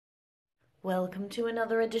Welcome to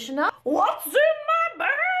another edition of What's in My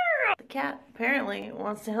Bag? The cat apparently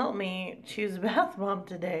wants to help me choose a bath bomb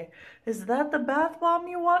today. Is that the bath bomb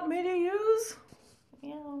you want me to use?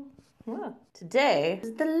 Yeah. Today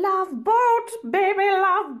is the love boat, baby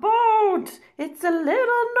love boat. It's a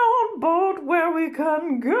little known boat where we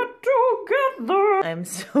can get together. I'm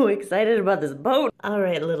so excited about this boat. All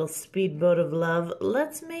right, little speedboat of love,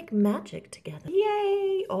 let's make magic together.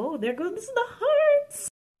 Yay! Oh, there goes the hearts.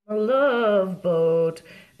 A love boat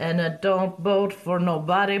and a don't boat for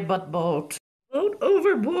nobody but boat. Boat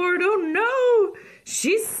overboard, oh no!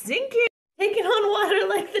 She's sinking! Taking on water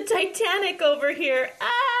like the Titanic over here.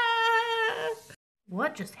 Ah!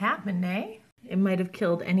 What just happened, eh? It might have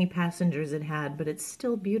killed any passengers it had, but it's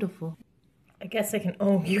still beautiful. I guess I can.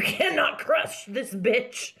 Oh, you cannot crush this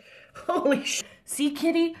bitch! Holy sh! See,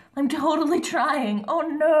 kitty? I'm totally trying. Oh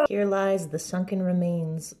no! Here lies the sunken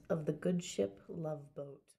remains of the good ship Love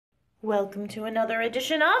Boat. Welcome to another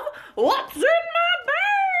edition of What's in My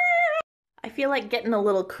Bag? I feel like getting a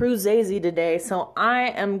little cruise-azy today, so I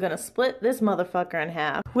am gonna split this motherfucker in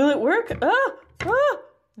half. Will it work?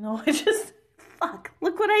 No, fuck,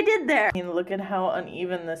 look what I did there. I mean, look at how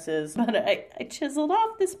uneven this is, but I chiseled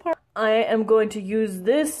off this part. I am going to use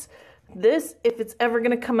this, if it's ever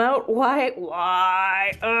gonna come out,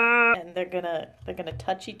 and they're gonna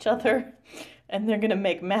touch each other, and they're gonna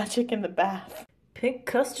make magic in the bath. Pink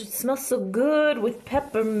custard smells so good with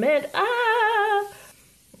peppermint. Ah!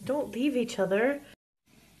 Don't leave each other.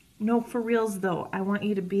 No, for reals though. I want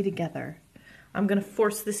you to be together. I'm gonna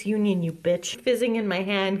force this union, you bitch. Fizzing in my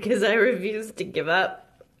hand because I refuse to give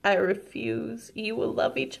up. I refuse. You will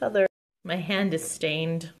love each other. My hand is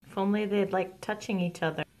stained. If only they'd like touching each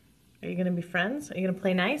other. Are you gonna be friends? Are you gonna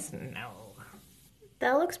play nice? No.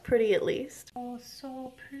 That looks pretty at least. Oh,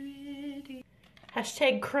 so pretty.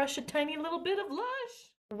 Hashtag crush a tiny little bit of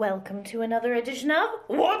Lush. Welcome to another edition of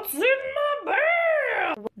What's in My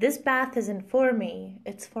Bag? This bath isn't for me,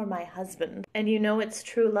 it's for my husband. And you know it's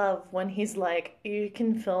true love when he's like, you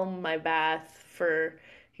can film my bath for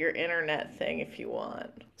your internet thing if you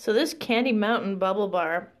want. So this Candy Mountain bubble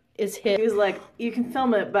bar is his. He was like, you can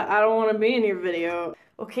film it, but I don't want to be in your video.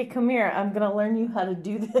 Okay, come here. I'm gonna learn you how to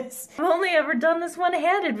do this. I've only ever done this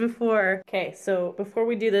one-handed before. Okay, so before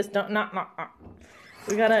we do this,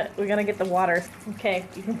 we gotta get the water. Okay,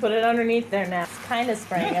 you can put it underneath there now. It's kind of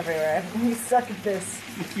spraying everywhere. You suck at this.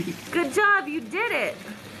 Good job, you did it.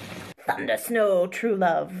 Thunder, snow, true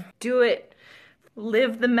love. Do it.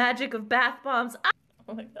 Live the magic of bath bombs. Ah!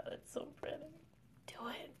 Oh my god, it's so pretty. Do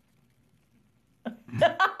it.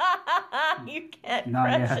 You can't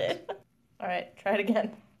crush it. All right, try it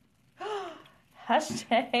again.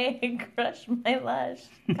 Hashtag crush my Lush.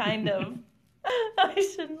 Kind of. I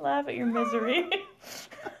shouldn't laugh at your misery.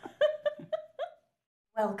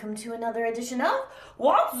 Welcome to another edition of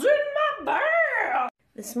What's in My Bag?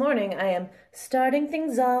 This morning I am starting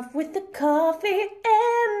things off with the coffee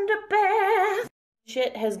and a bath.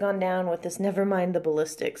 Shit has gone down with this, never mind the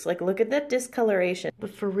ballistics. Like, look at that discoloration.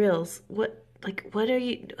 But for reals, what are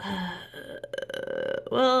you...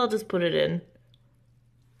 well, I'll just put it in.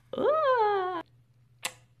 Ah.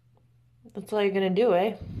 That's all you're gonna do,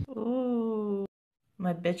 eh? Ooh.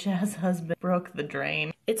 My bitch-ass husband broke the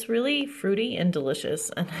drain. It's really fruity and delicious,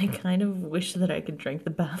 and I kind of wish that I could drink the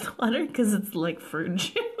bath water because it's like fruit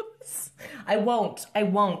juice. I won't.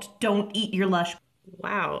 Don't eat your Lush.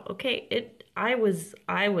 Wow, okay, I was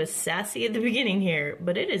sassy at the beginning here,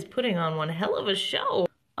 but it is putting on one hell of a show.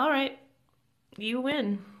 All right, you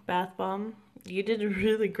win, bath bomb. You did a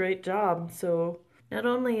really great job, so not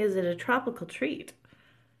only is it a tropical treat,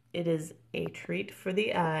 it is a treat for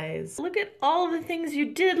the eyes. Look at all the things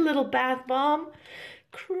you did, little bath bomb.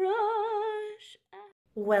 Crush.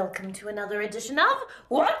 Welcome to another edition of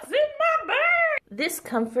What's in My Bag? This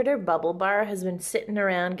comforter bubble bar has been sitting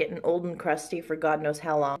around getting old and crusty for God knows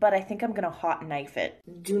how long, but I think I'm gonna hot knife it.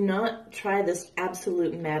 Do not try this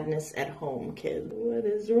absolute madness at home, kids. What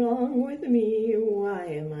is wrong with me? Why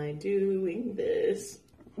am I doing this?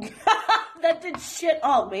 That did shit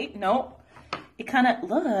all. Wait, no. It kind of,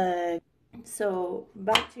 look. So,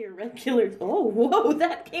 back to your regular, oh, whoa,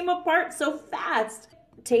 that came apart so fast.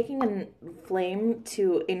 Taking a flame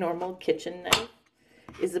to a normal kitchen knife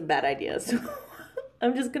is a bad idea, so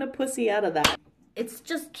I'm just gonna pussy out of that. It's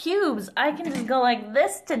just cubes. I can just go like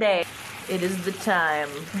this today. It is the time.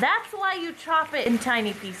 That's why you chop it in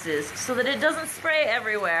tiny pieces, so that it doesn't spray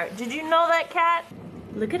everywhere. Did you know that, cat?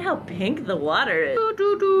 Look at how pink the water is.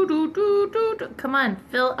 Come on,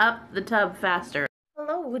 fill up the tub faster.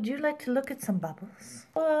 Hello, would you like to look at some bubbles?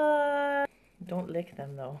 Don't lick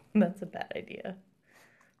them though. That's a bad idea.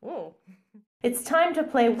 Oh. It's time to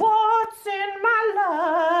play What's in My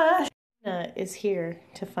Lush? Is here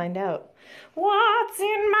to find out. What's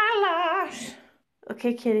in my lush?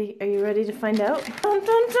 Okay, kitty, are you ready to find out? Dun, dun,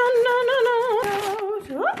 dun, dun, dun,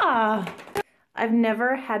 dun. Ah. I've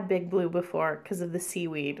never had Big Blue before because of the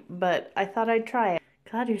seaweed, but I thought I'd try it.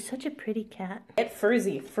 God, you're such a pretty cat. Get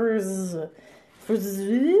Furzy.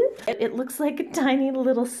 It looks like a tiny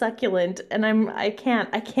little succulent, and I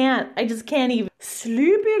just can't even.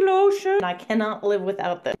 Sleepy lotion. I cannot live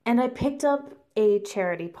without this. And I picked up a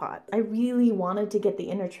charity pot. I really wanted to get the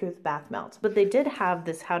Inner Truth bath melts, but they did have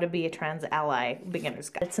this How to Be a Trans Ally beginner's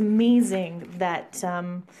guide. It's amazing that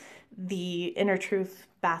the Inner Truth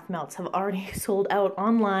bath melts have already sold out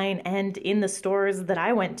online and in the stores that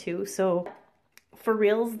I went to, so for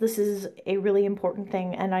reals, this is a really important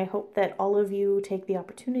thing, and I hope that all of you take the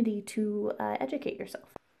opportunity to educate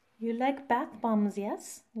yourself. You like bath bombs,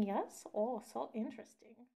 yes? Yes? Oh, so interesting.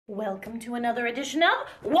 Welcome to another edition of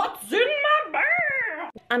What's in My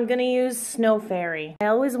Bear? I'm gonna use Snow Fairy. I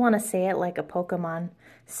always want to say it like a Pokemon.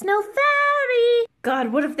 Snow Fairy!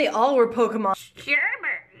 God, what if they all were Pokemon?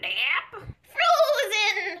 Nap.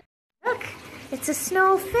 Frozen! Look, it's a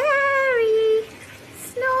Snow Fairy!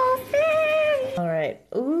 Snow Fairy! Alright,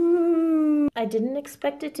 ooh. I didn't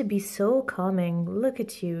expect it to be so calming. Look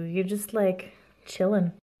at you, you're just like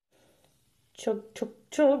chilling. Chug, chug,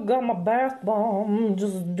 chug, got my bath bomb,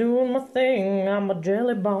 just doing my thing, I'm a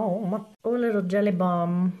jelly bomb. Oh, little jelly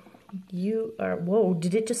bomb, you are, whoa,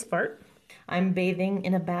 did it just fart? I'm bathing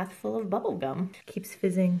in a bath full of bubble gum. Keeps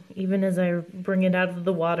fizzing, even as I bring it out of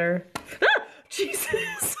the water. Ah!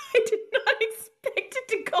 Jesus, I did not expect it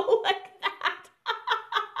to go like that.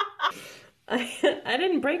 I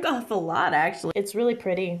didn't break off a lot, actually. It's really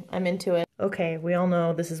pretty. I'm into it. Okay, we all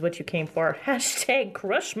know this is what you came for. Hashtag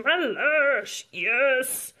crush my lush.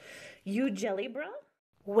 Yes. You jelly bro?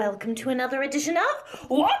 Welcome to another edition of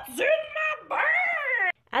What's in My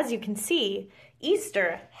Bear? As you can see,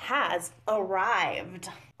 Easter has arrived.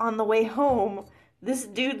 On the way home, this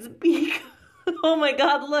dude's beak. Oh my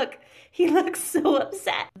God, look. He looks so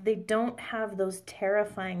upset. They don't have those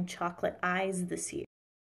terrifying chocolate eyes this year.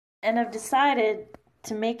 And I've decided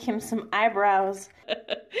to make him some eyebrows.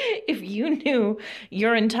 If you knew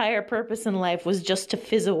your entire purpose in life was just to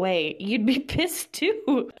fizz away, you'd be pissed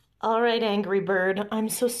too. All right, Angry Bird, I'm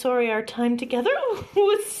so sorry our time together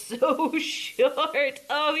was so short.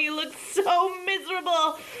 Oh, you look so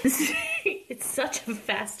miserable. It's such a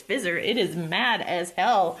fast fizzer. It is mad as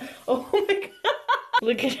hell. Oh my God.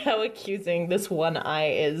 Look at how accusing this one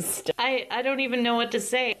eye is. I don't even know what to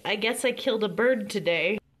say. I guess I killed a bird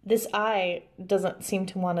today. This eye doesn't seem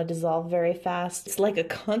to want to dissolve very fast. It's like a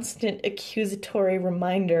constant accusatory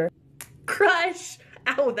reminder. Crush!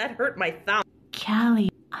 Ow, that hurt my thumb. Callie,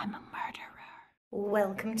 I'm a murderer.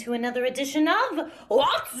 Welcome to another edition of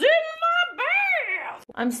What's in My Bear?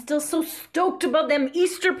 I'm still so stoked about them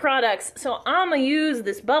Easter products, so I'ma use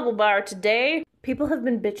this bubble bar today. People have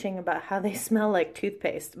been bitching about how they smell like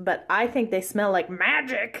toothpaste, but I think they smell like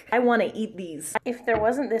magic. I want to eat these. If there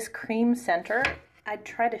wasn't this cream center, I'd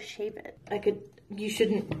try to shave it. You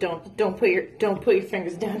shouldn't, don't put your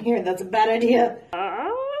fingers down here. That's a bad idea.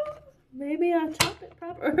 Maybe I'll chop it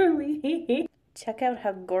properly. Check out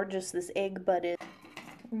how gorgeous this egg butt is.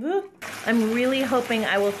 I'm really hoping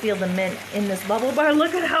I will feel the mint in this bubble bar.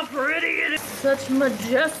 Look at how pretty it is. Such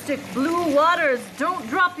majestic blue waters. Don't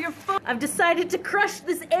drop your phone. I've decided to crush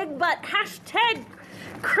this egg butt. Hashtag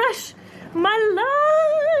crush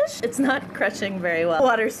my lush. It's not crushing very well.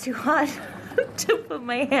 Water's too hot to put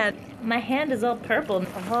my hand. My hand is all purple.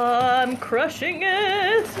 Oh, I'm crushing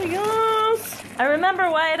it. Yes. I remember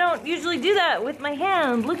why I don't usually do that with my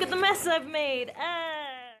hand. Look at the mess I've made.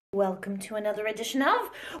 Welcome to another edition of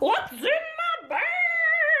What's in My Bear?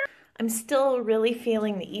 I'm still really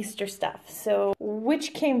feeling the Easter stuff, so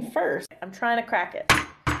which came first? I'm trying to crack it.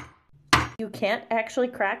 You can't actually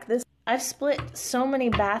crack this. I've split so many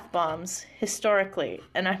bath bombs historically,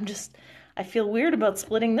 and I feel weird about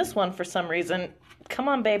splitting this one for some reason. Come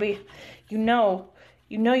on, baby. You know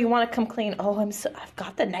you want to come clean. Oh, I've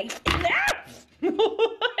got the knife in there.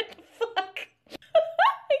 What the fuck?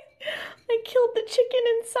 I killed the chicken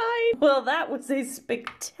inside. Well, that was a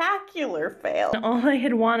spectacular fail. All I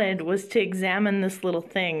had wanted was to examine this little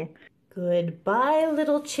thing. Goodbye,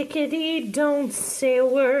 little chickadee, don't say a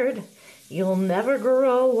word. You'll never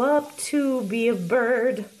grow up to be a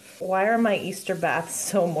bird. Why are my Easter baths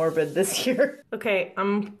so morbid this year? Okay,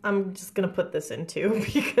 I'm just gonna put this in too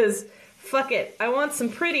because fuck it. I want some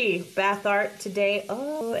pretty bath art today.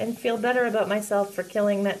 Oh, and feel better about myself for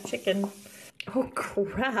killing that chicken. Oh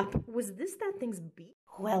crap, was this that thing's beak?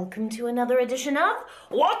 Welcome to another edition of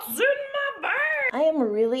What's in My Bag? I am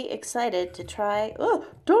really excited to try, oh,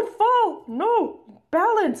 don't fall, no,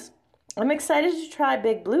 balance. I'm excited to try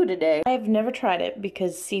Big Blue today. I've never tried it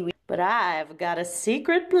because seaweed, but I've got a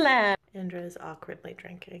secret plan. Indra is awkwardly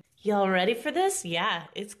drinking. Y'all ready for this? Yeah,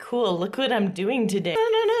 it's cool. Look what I'm doing today.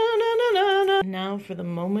 Now for the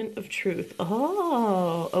moment of truth.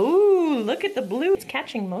 Oh, look at the blue. It's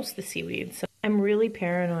catching most of the seaweed. So I'm really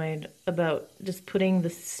paranoid about just putting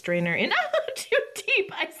the strainer in too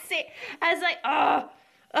deep. I say,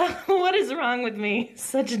 what is wrong with me?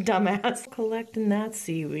 Such a dumbass. Collecting that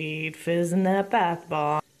seaweed, fizzing that bath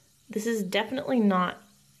bomb. This is definitely not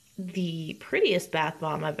the prettiest bath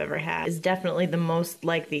bomb I've ever had. It's definitely the most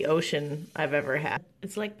like the ocean I've ever had.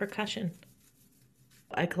 It's like percussion.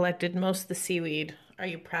 I collected most of the seaweed. Are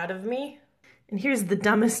you proud of me? And here's the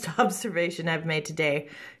dumbest observation I've made today.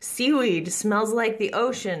 Seaweed smells like the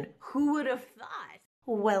ocean. Who would have thought?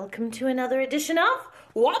 Welcome to another edition of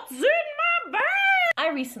What's in My Bag? I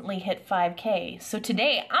recently hit 5K, so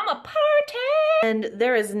today I'm a party! And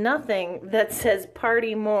there is nothing that says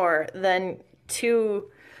party more than 2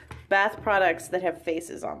 bath products that have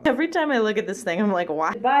faces on them. Every time I look at this thing, I'm like,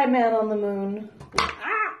 why? Bye, man on the moon.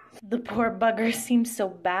 Ah! The poor bugger seems so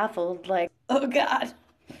baffled, like, oh God.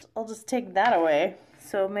 I'll just take that away.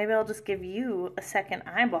 So maybe I'll just give you a second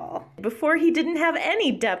eyeball. Before he didn't have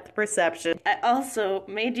any depth perception. I also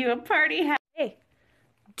made you a party hat. Hey,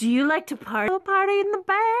 do you like to party? Party in the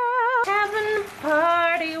bath. Having a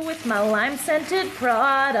party with my lime-scented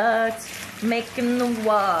products. Making the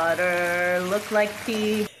water look like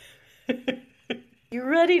pee. You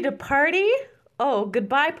ready to party? Oh,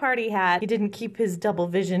 goodbye party hat. He didn't keep his double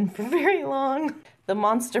vision for very long. The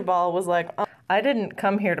monster ball was like, oh, I didn't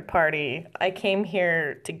come here to party. I came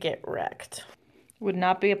here to get wrecked. Would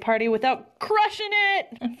not be a party without crushing it.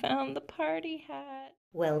 I found the party hat.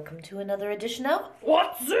 Welcome to another edition of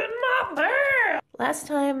What's in My Bag? Last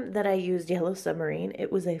time that I used Yellow Submarine,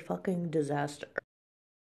 it was a fucking disaster.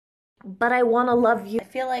 But I wanna love you. I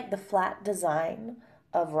feel like the flat design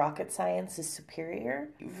of rocket science is superior.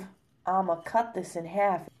 I'ma cut this in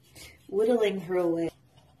half, whittling her away.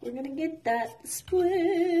 We're gonna get that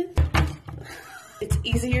split. It's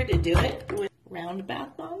easier to do it with round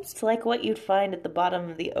bath bombs. It's like what you'd find at the bottom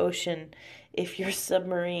of the ocean if your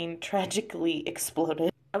submarine tragically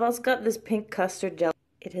exploded. I've also got this pink custard jelly.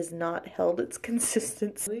 It has not held its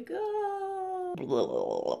consistency. Here we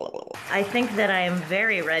go. I think that I am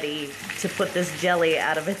very ready to put this jelly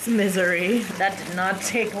out of its misery. That did not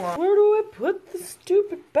take long. Where do I put the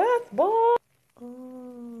stupid bath bomb?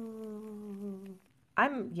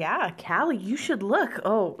 Yeah, Callie, you should look.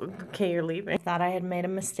 Oh, okay, you're leaving. I thought I had made a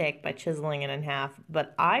mistake by chiseling it in half,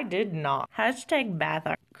 but I did not. Hashtag bath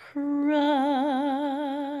art. Crush.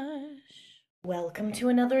 Welcome to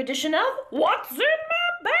another edition of What's in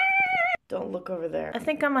My Bag? Don't look over there. I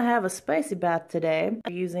think I'm gonna have a spicy bath today.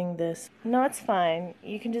 I'm using this. No, it's fine.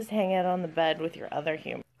 You can just hang out on the bed with your other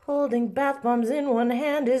human. Holding bath bombs in one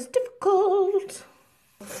hand is difficult.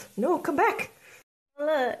 No, come back.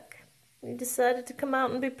 Look. We decided to come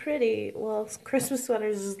out and be pretty. Well, Christmas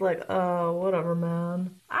sweaters is like, oh, whatever,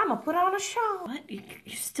 man. I'ma put on a show. What?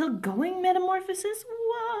 You're still going, Metamorphosis?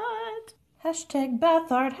 What? Hashtag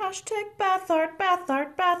bath art, hashtag bath art, bath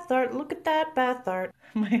art, bath art. Look at that bath art.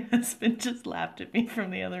 My husband just laughed at me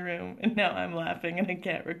from the other room, and now I'm laughing and I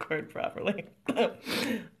can't record properly.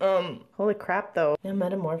 Holy crap, though. Now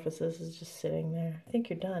Metamorphosis is just sitting there. I think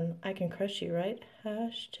you're done. I can crush you, right?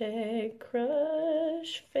 Hashtag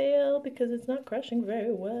crush fail because it's not crushing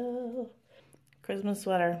very well. Christmas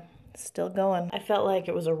sweater, still going. I felt like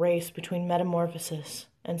it was a race between Metamorphosis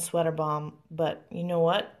and Sweater Bomb, but you know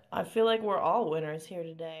what? I feel like we're all winners here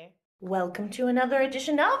today. Welcome to another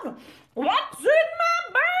edition of What's in My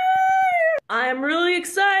Bag? I'm really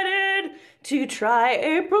excited to try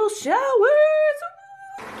April showers.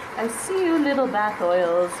 I see you, little bath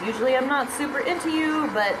oils. Usually I'm not super into you,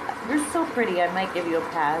 but you're so pretty, I might give you a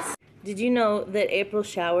pass. Did you know that April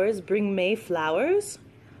showers bring May flowers?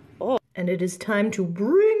 Oh, and it is time to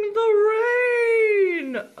bring the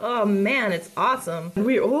rain. Oh man, it's awesome.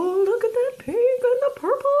 Look at that pink and the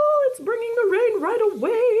purple. It's bringing the rain right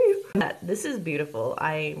away. This is beautiful.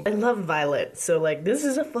 I love violet. So like, this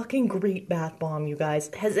is a fucking great bath bomb, you guys.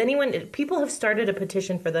 People have started a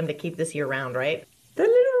petition for them to keep this year round, right? The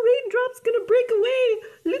little raindrop's gonna break away.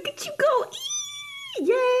 Look at you go. Eee!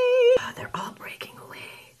 Yay! Oh, they're all breaking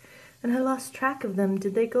away. And I lost track of them.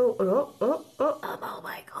 Did they go? Oh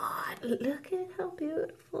my God. Look at how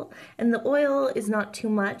beautiful. And the oil is not too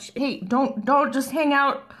much. Hey, don't just hang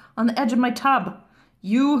out on the edge of my tub.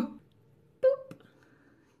 You